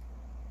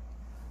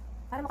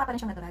 Para mukha pa rin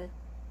siyang natural.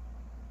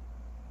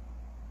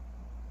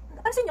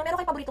 Pansin nyo, meron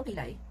kayong paboritong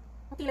kilay.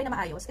 Yung kilay na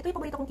maayos. Ito yung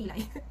paborito kong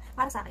kilay.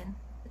 Para sa akin.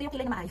 Ito yung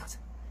kilay na maayos.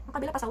 Yung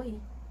kabila pasaway.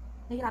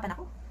 Nahihirapan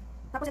ako.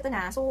 Tapos ito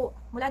na. So,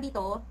 mula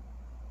dito.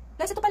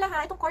 Guys, ito pala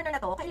itong corner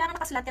na to, kailangan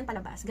nakaslat yan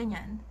palabas.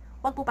 Ganyan.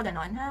 Huwag po pa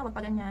ganon, Huwag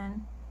pa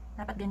ganyan.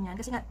 Dapat ganyan.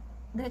 Kasi nga,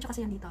 diretso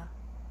kasi yan dito.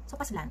 So,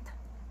 paslant.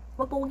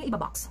 Huwag po yung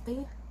ibabox.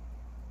 Okay?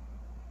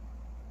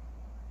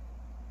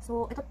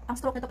 So, ito, ang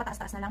stroke nito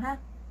pataas-taas na lang,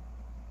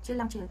 Chill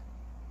lang, chill.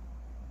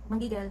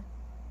 Manggigil.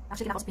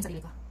 Actually, kinakausap yung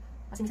sarili ko.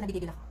 Kasi minsan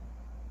nagigigil ako.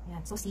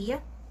 Ayan. So, see?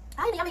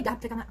 Ay, may gap.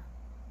 Teka nga.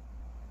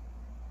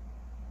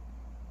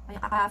 Ay,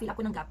 kaka-fill up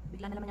ko ng gap.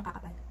 Bigla na naman yung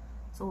kakapal.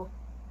 So,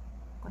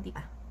 konti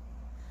pa.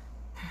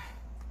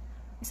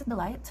 Is it the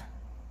light?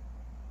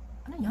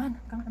 Ano yan?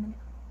 Ano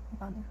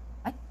powder?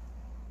 Ay!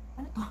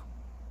 Ano to?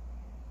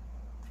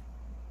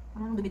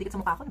 Ano dumidikit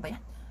sa mukha ko? Ano ba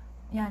yan?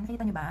 Ayan,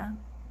 nakita nyo ba?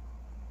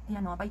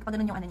 Ayan pag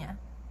ganun yung niya.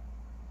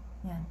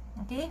 Ayan.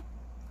 Okay?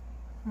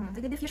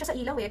 Nag-diffuse siya sa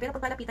ilaw pero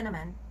pag palapitan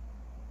naman,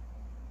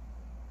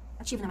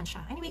 achieve naman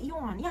siya. Anyway,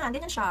 yun. Yan,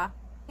 ganyan siya.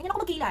 Ganyan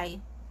ako magkilay.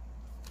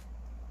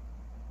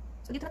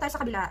 So, dito na tayo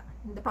sa kabila.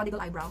 The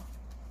prodigal eyebrow.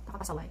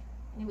 Nakapasaway.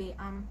 Anyway,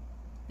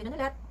 ganun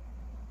ulit.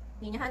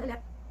 Linyahan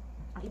ulit.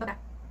 Ang ibaba.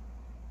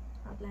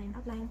 Outline,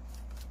 outline.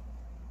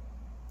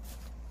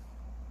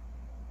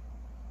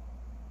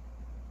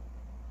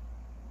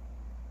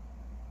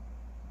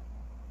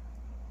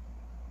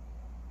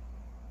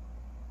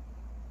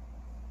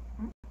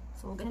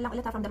 So, ganun lang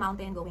ulit from the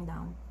mountain going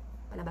down.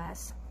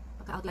 Palabas.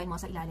 Pagka-outline mo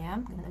sa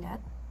ilalim. Ganun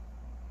ulit.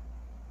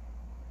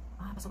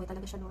 Pasaway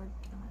talaga siya, Lord.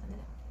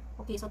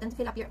 Okay, so then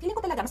fill up your... Feeling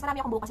ko talaga, mas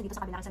marami akong buhok kasi dito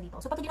sa kabila kaysa dito.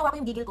 So, pag ginawa ko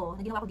yung gigil ko,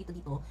 na ginawa ko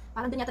dito,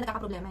 parang dun yata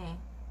nagkakaproblema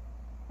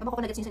Ewan ko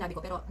kung nagets yung sinabi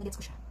ko, pero nagets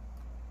ko siya.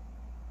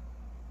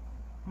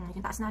 Yung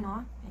taas na,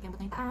 no? Kaya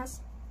na yung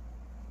taas.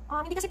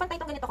 Hindi kasi pantay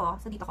itong ganito ko,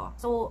 sa dito ko.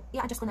 So,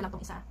 i-adjust ko na lang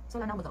itong isa.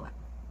 So, wala na akong magawa.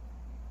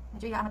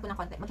 Medyo i-aangat ko ng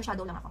konti.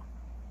 Mag-shadow lang ako.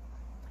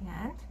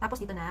 Ayan. Tapos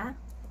dito na.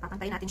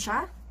 Papantayin natin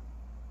siya.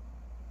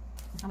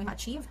 Ang may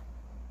ma-achieve.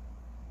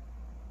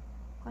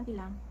 Konti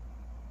lang.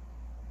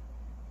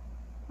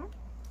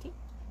 Okay.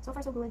 So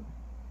far, so good.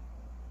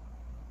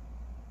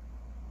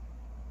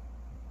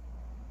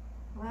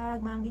 Wag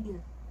manggigil.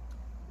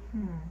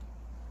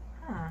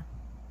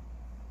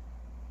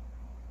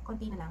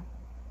 Konti na lang.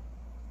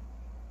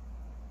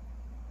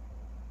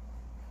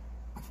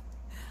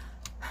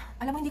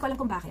 Alam mo, hindi ko alam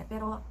kung bakit,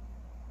 pero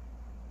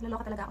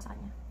naloloka talaga ako sa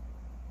kanya.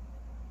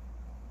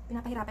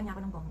 Pinapahirapan niya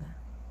ako ng bongga.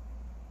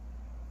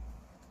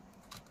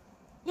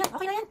 Yan,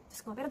 okay na yan.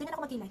 Diyos ko, pero ganyan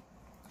ako magkilay.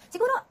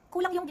 Siguro,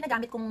 kulang yung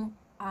ginagamit kong,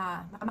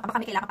 baka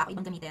may kailangan pa ako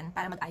ibang gamitin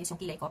para mag-ayos yung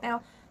kilay ko.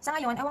 Pero, sa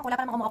ngayon, ewan ko, wala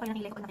pa namang umuokay ng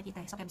kilay ko pag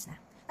nakikita So, kebs na.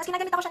 Tapos,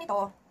 ginagamit ako siya nito.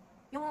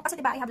 Yung, kasi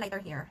diba, I have lighter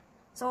hair.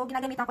 So,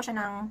 ginagamitan ko siya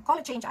ng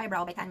Color Change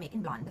Eyebrow by Can Make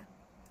in Blonde.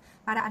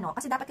 Para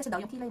kasi dapat kasi daw,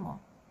 yung kilay mo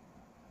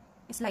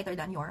is lighter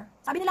than your,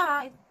 sabi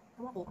nila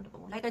ewan ko kung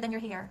totoo, lighter than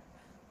your hair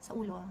sa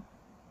ulo.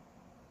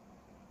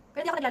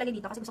 Pero di ako naglalagay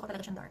dito kasi gusto ko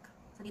talaga siyang dark.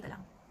 So, dito lang.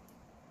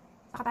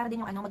 Saka para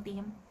din yung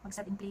mag-team,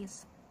 mag-set in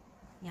place.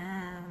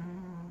 Yan.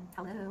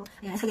 Hello.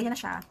 Ayan, so ganyan na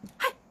siya.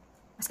 Hay!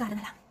 Mascara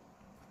na lang.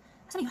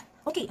 Asan yun?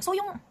 Okay, so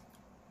yung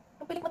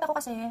pilik mata ko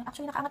kasi,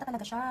 actually nakaangat na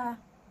talaga siya.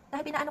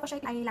 Dahil pinaano ko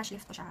siya, eyelash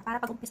lift ko siya. Para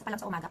pag umpisa pa lang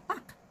sa umaga,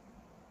 pak!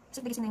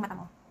 Kasi nagising na yung mata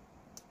mo.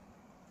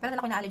 Pero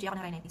dala ko na-allergy ako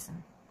ng rhinitis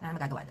na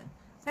magagawa doon.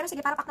 Pero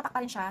sige, para pak na pak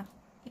pa rin siya,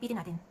 ipitin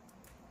natin.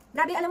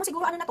 Grabe, alam mo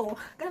siguro ano na to.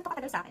 Ganun to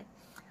katagal sa akin.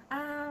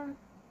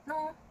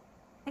 Nung,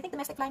 I think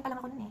domestic flying pa lang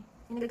ako nun eh.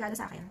 Yung nagregalo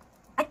sa akin.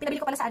 Ay,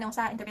 pinabili ko pala sa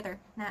sa interpreter,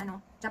 na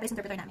Japanese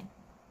interpreter namin.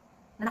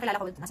 Na nakilala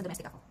ko, nasa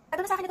domestic ako.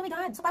 Tagal na sa akin ito, my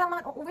God. So parang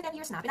mga over 10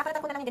 years na,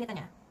 pinakalitan ko na lang yung ganito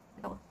niya.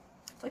 Ito.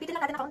 So ipitin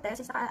lang natin na kaunti,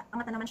 since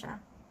nakaangat na naman siya.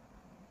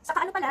 Saka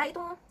ano pala,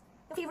 yung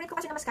favorite ko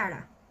kasi na mascara.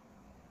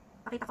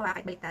 Pakita ko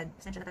kahit baliktad.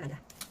 Pasensya na talaga.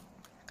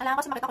 Kailangan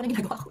kasi makita ko na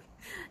ginagawa ko.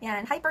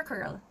 Yan, Hyper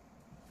Curl.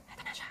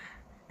 Ito na siya.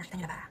 Nakita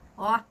niyo na ba?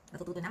 Oh,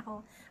 natututo na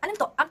ako. Ano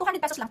to? Ang 200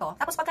 pesos lang to.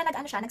 Tapos pagka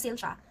nag-sale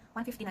siya,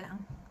 150 na lang.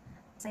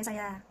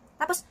 Saya-saya.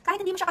 Tapos, kahit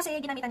hindi mo siya kasi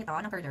ginamitan nito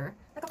ng curler,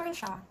 nagka-curl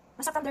siya.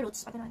 Nasa from the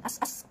roots.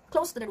 As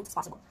close to the roots as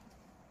possible.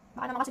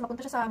 Baka naman kasi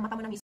mapunta siya sa mata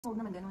mo na mismo. Huwag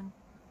naman ganun.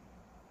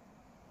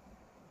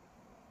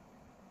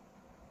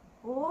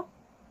 Oh.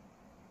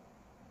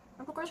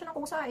 Nagka-curl siya ng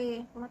kusa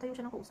eh. Tumatayo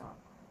siya ng kusa.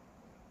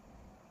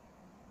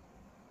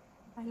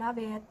 I love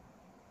it.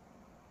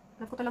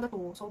 Love ko talaga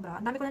to. Sobra.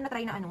 Ang dami ko na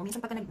na-try na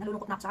minsan pagka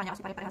nalulungkot na ako sa kanya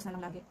kasi pare-parehas na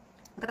lang lagi.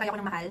 Magta-try ako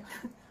ng mahal.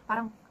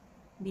 Parang,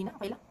 hindi na.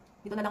 Okay lang.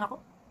 Dito na lang ako.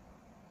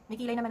 May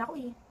kilay naman ako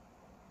eh.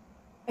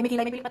 Ay,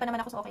 may pilipatan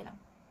naman ako, so okay lang.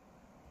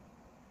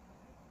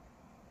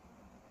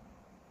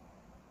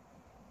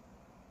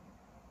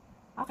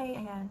 Okay,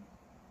 ayan.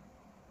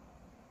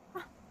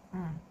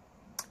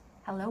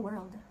 Hello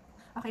world.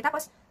 Okay,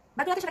 tapos,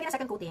 bago natin siya lagyan ng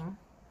second coating,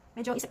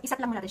 medyo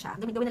isat lang muna natin siya.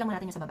 Gawin na lang muna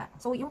natin yung sa baba.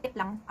 So, yung tip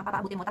lang, ang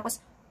papaabutin mo.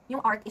 Tapos,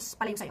 yung art is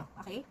palayo sa'yo.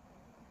 Okay?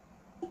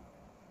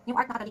 Yung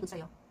art nakatalikod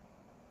sa'yo.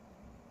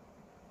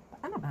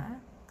 Tama ba?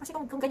 Kasi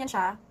kung ganyan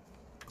siya,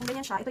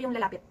 ito yung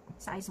lalapit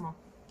sa eyes mo.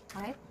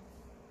 Alright?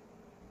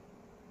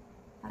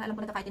 Para alam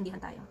ko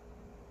nagkakaintindihan tayo.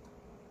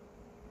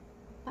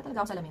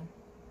 Talaga ako salamin.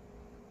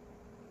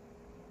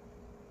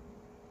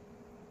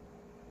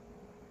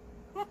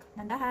 Heck,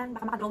 nandahan.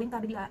 Baka makadrawing ka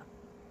bigla.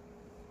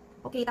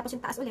 Okay, tapos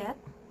yung taas ulit.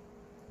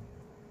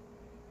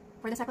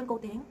 For the second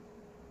coating.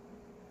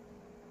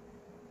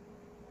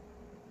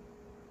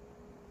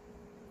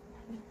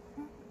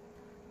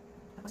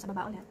 Tapos sa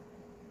baba ulit.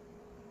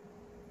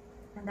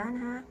 Nandahan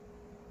ha.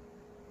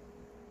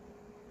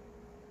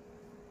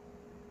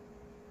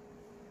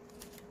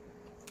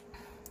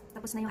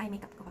 Tapos na yung eye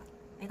makeup ko.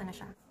 Ito na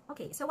siya.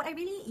 Okay, so what I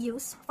really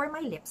use for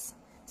my lips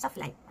sa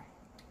flight,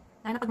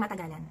 lalo na pag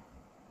matagalan,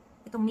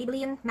 itong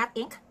Maybelline Matte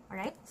Ink.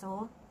 Alright?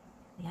 So,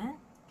 ayan.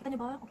 Kita niyo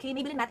ba? Okay,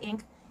 Maybelline Matte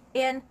Ink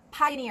in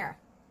Pioneer.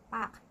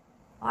 Pak.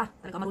 Oh,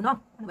 talaga marunong.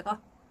 Ano ba to?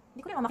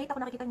 Hindi ko rin makita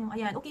kung nakikita niyo.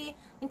 Ayan, okay.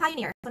 In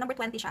Pioneer. So, number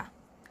 20 siya.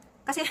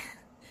 Kasi,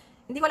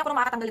 hindi ko alam kung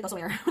makakatanggal ito,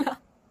 swear.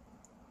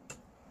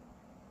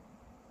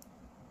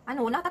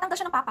 Natatanggal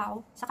siya ng papaw.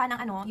 Saka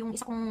ng yung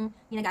isa kong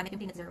ginagamit,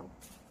 yung Peanut Zero.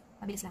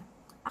 Mabilis lang.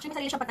 Actually,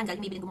 may sarili siyang pantanggal.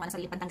 Yung Maybelline gumawa ng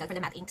sarili pantanggal for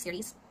the Matte Ink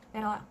series.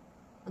 Pero,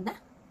 wag na.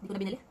 Hindi ko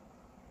na binili.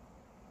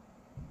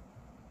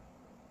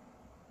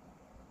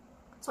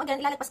 So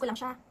again, ilalagpas ko lang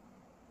siya.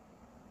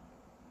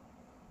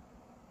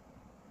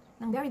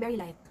 Ng very, very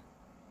light.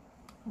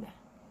 Okay.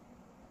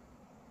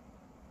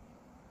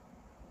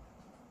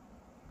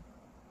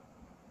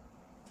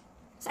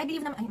 So I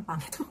believe naman, ay,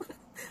 pangit.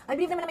 I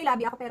believe naman na may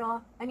labi ako, pero,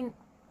 I mean,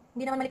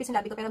 hindi naman malipis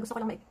yung labi ko, pero gusto ko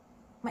lang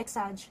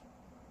ma-exage.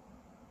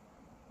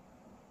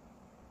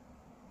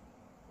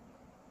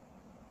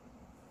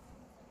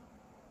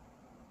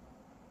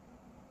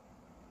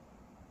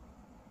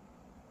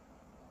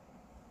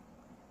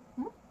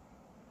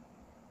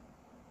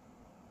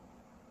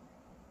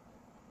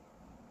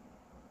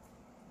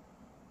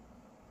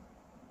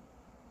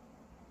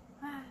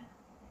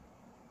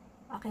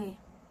 Okay.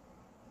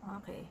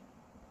 Okay.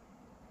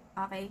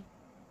 Okay.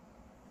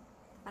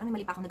 Parang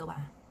may mali pa akong nagawa.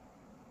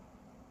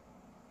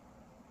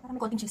 Parang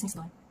may konting chismis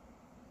doon.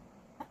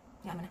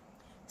 Yan mo na.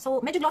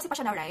 So, medyo glossy pa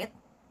siya now, right?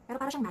 Pero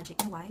parang siyang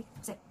magic. Ano why?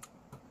 Kasi,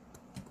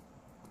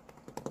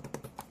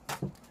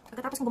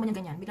 pagkatapos ng gumanyan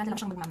ganyan, bigla na lang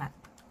siyang magmamat.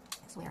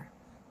 I swear.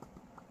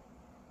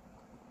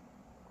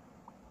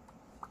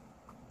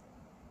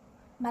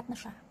 Matte na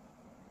siya.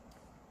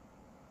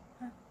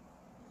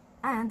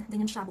 And,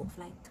 ganyan siya buong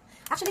flight.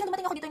 Actually, nung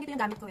dumating ako dito, hindi ito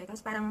yung gamit ko eh.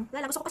 Kasi parang,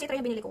 gusto ko kasi ito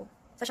yung binili ko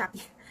sa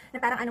Shopee.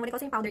 Na parang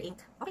kasi yung powder ink.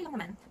 Okay lang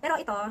naman. Pero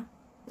ito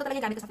talaga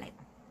yung gamit ko sa flight.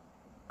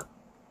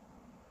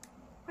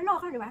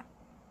 Ano ka, di ba?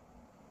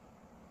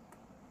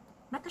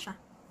 Matte na siya.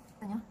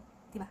 Kita nyo?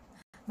 Diba?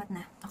 Matte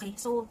na. Okay,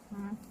 so,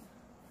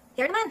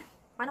 hair naman.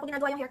 Paano ko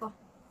ginagawa yung hair ko?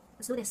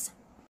 Let's do this.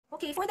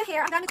 Okay, for the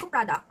hair, ang gamit kong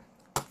product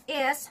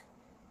is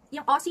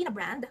yung Aussie na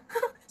brand.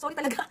 Sorry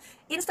talaga.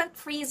 Instant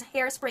Freeze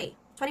Hair Spray.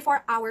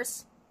 24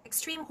 hours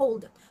extreme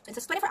hold. So,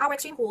 it's a 24-hour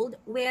extreme hold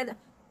with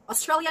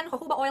Australian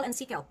jojoba oil and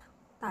sea kelp.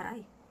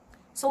 Taray.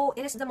 So,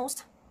 it is the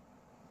most,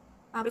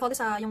 we call this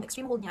yung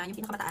extreme hold niya, yung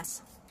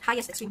pinakamataas.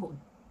 Highest extreme hold.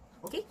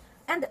 Okay?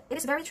 And it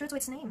is very true to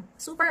its name.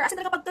 Super, as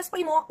in talaga pag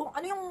spray mo, kung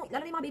ano yung,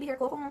 lalo na yung mga baby hair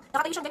ko, kung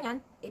nakatayo siyang ganyan,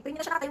 pag hindi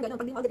na siya nakatayo ganun,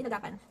 pag di mo agad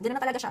inagapan, ganun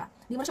na talaga siya.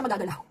 Hindi mo na siya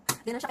magagalaw.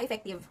 Ganun na siya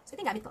ka-effective. So, ito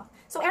yung gamit ko.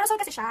 So, aerosol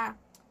kasi siya.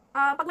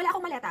 Pag wala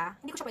akong maleta,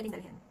 hindi ko siya pwedeng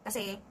dalhin.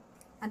 Kasi,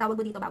 ang tawag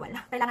ko dito bawal.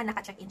 Kailangan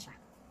naka-check-in siya.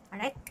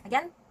 Alright?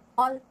 Again,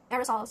 all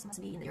aerosols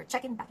must be in your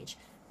check-in package.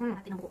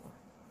 Natin ang buko ko.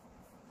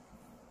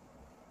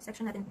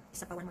 Section natin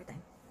isa pa one more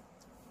time.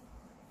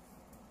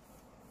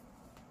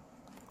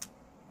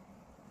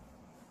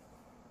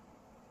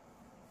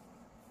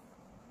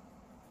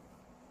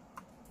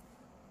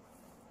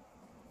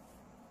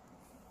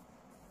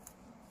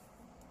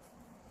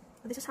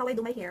 So this is how I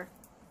do my hair.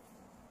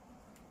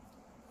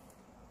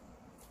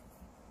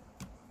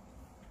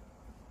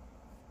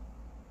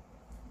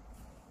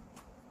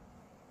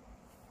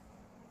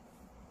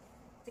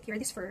 Secure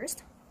this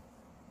first.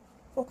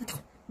 Oh, ito.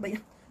 Ba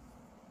yan?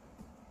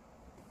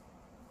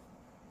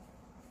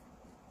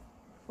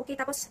 Okay,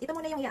 tapos ito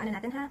muna yung i-ano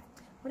natin, ha?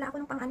 Wala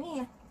ako ng pang ano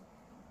eh.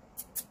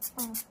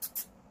 Oh,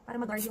 para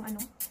mag-guard yung ano,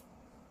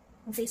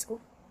 yung face ko.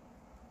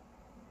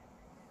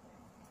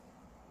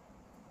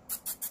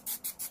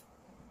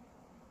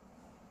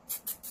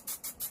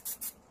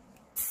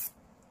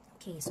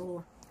 Okay,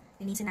 so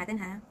linisin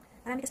natin, ha?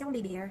 Marami kasi akong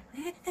baby hair.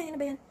 Ano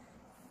ba yan?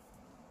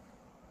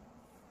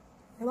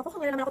 Ewan ko kung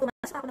wala naman ako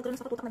tumaas, ako nagkaroon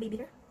sa katutak na baby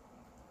hair.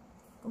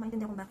 Kung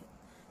maintindihan kung bakit.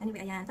 Anyway,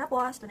 ayan.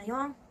 Tapos, ito na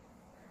yung...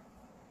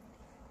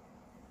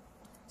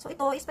 So,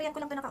 ito, ispayan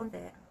ko lang ito ng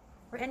kaunti.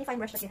 Or any fine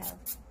brush that you have.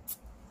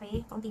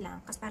 Okay? Kaunti lang.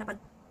 Kasi para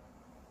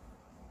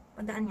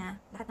pagdaan niya,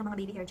 lahat ng mga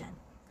baby hair dyan.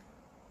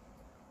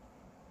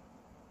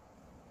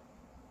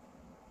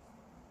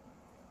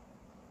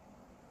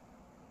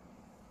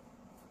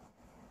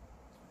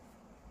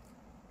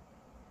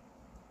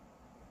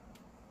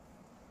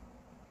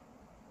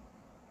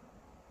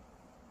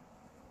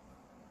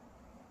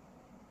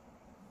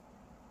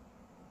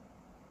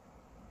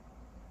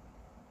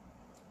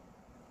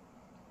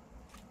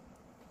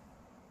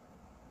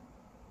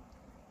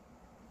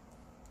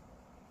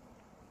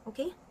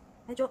 Okay?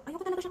 Medyo,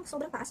 ayoko talaga siyang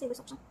sobrang taas eh.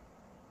 Gusto ko siyang,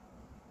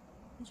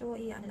 medyo,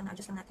 ano lang,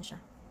 adjust lang natin siya.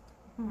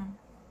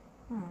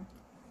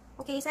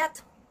 Okay, set.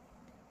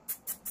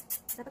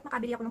 Dapat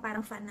makabili ako ng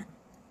parang fan na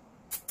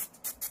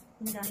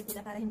ginagamit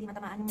nila para hindi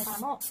matamaan yung mukha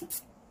mo.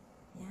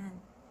 Yan.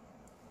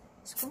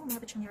 So, kung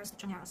mga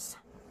pichonyeros.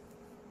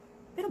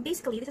 Pero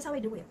basically, this is how I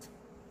do it.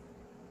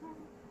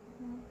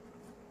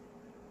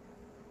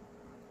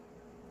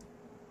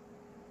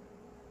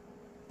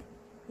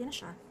 Yan na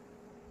siya.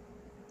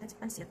 That's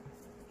pansit.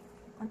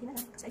 Konti na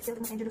lang. Kasi I feel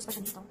like mag-introduce pa siya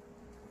dito.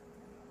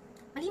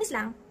 Malinis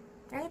lang.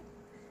 Right?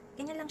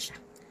 Ganyan lang siya.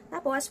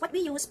 Tapos, what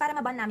we use para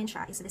maban namin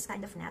siya is this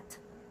kind of net.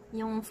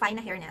 Yung fine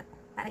na hair net.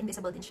 Para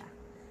invisible din siya.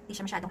 Hindi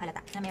siya masyadong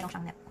halata na meron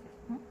siyang net.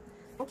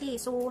 Okay,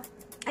 so...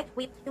 Ay,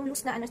 wait. Yung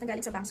loose na ano na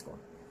galing sa bangs ko.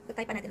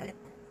 Tutay pa natin ulit.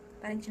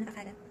 Para hindi siya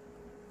nakakalat.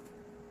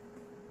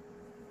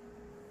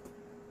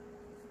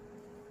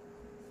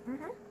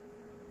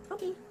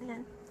 Okay.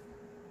 Ayan.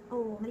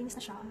 Oh, malinis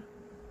na siya.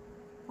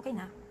 Okay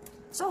na.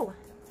 So,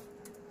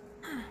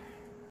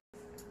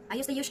 I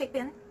use the U-shaped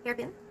pin,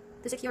 hairpin,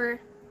 to secure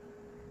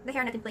the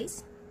hairnet in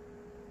place.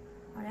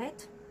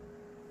 Alright.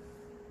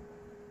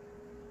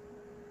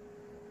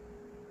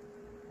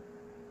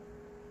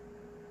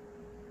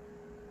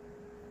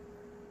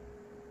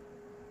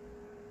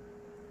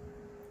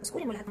 Tapos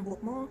kunin mo lahat ng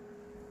buhok mo.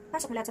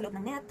 Pasok mo lahat sa loob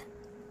ng net.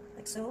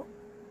 Like so.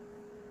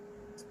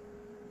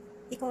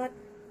 Ikot.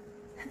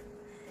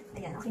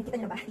 Ayan, okay. Kita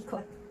nyo ba?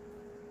 Ikot.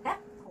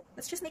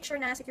 Let's just make sure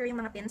na secure yung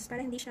mga pins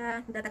para hindi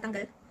siya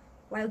natatanggal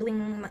while doing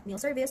meal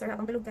service or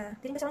habang tulog ka.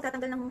 Hindi kasi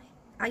matatanggal ng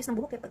ayos ng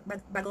buhok eh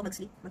bago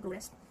mag-sleep,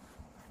 mag-rest.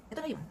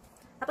 Ito na yun.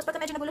 Tapos pagka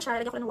medyo nagulo siya,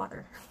 lalagyan ko ng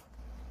water.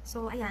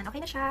 So, ayan. Okay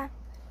na siya.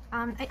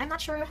 I'm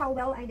not sure how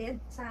well I did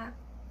sa...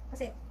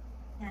 Kasi,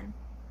 yan.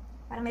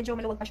 Parang medyo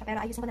maluwag pa siya. Pero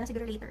ayusin ko na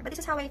siguro later. But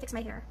this is how I fix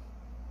my hair.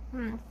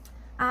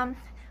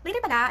 Later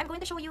pala, I'm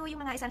going to show you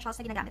yung mga essentials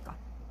na ginagamit ko.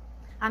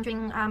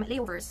 During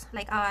layovers.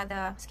 Like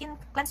the skin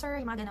cleanser,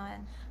 yung mga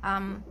ganon.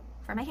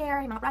 For my hair,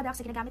 yung mga products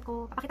na ginagamit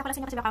ko. Papakita ko lang sa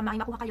inyo kasi baka may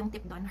makuha kayong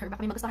tip doon or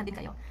baka may magustuhan din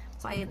kayo.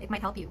 So, it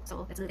might help you.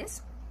 So, let's do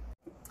this.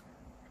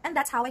 And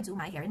that's how I do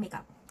my hair and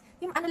makeup.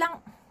 Yung ano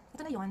lang,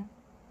 ito na yun.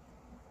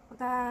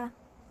 Pagka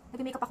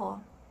nag-makeup ako,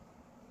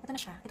 ito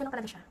na siya. Ito lang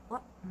talaga siya. Oh,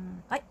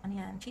 ay, ano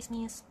yan?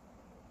 Chismis.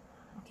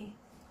 Okay.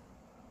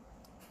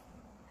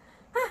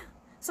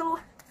 So,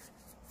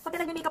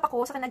 pagka nag-makeup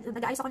ako, saka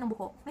nag-aayos ako ng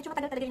buhok, medyo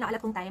matagal talaga yung naalat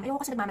kong time. Ayoko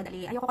kasi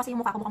nagmamadali. Ayoko kasi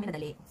yung mukha ko mukhang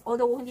minadali.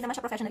 Although, hindi naman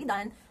siya professionally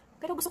done,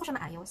 pero gusto ko siya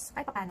maayos.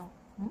 Kahit pa paano.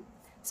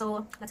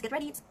 So, let's get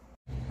ready.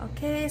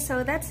 Okay,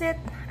 so that's it.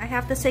 I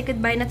have to say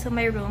goodbye na to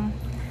my room.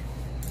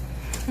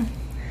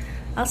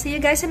 I'll see you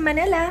guys in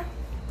Manila.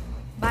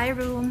 Bye,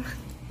 room.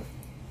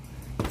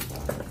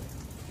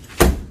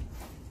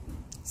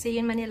 See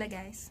you in Manila,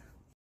 guys.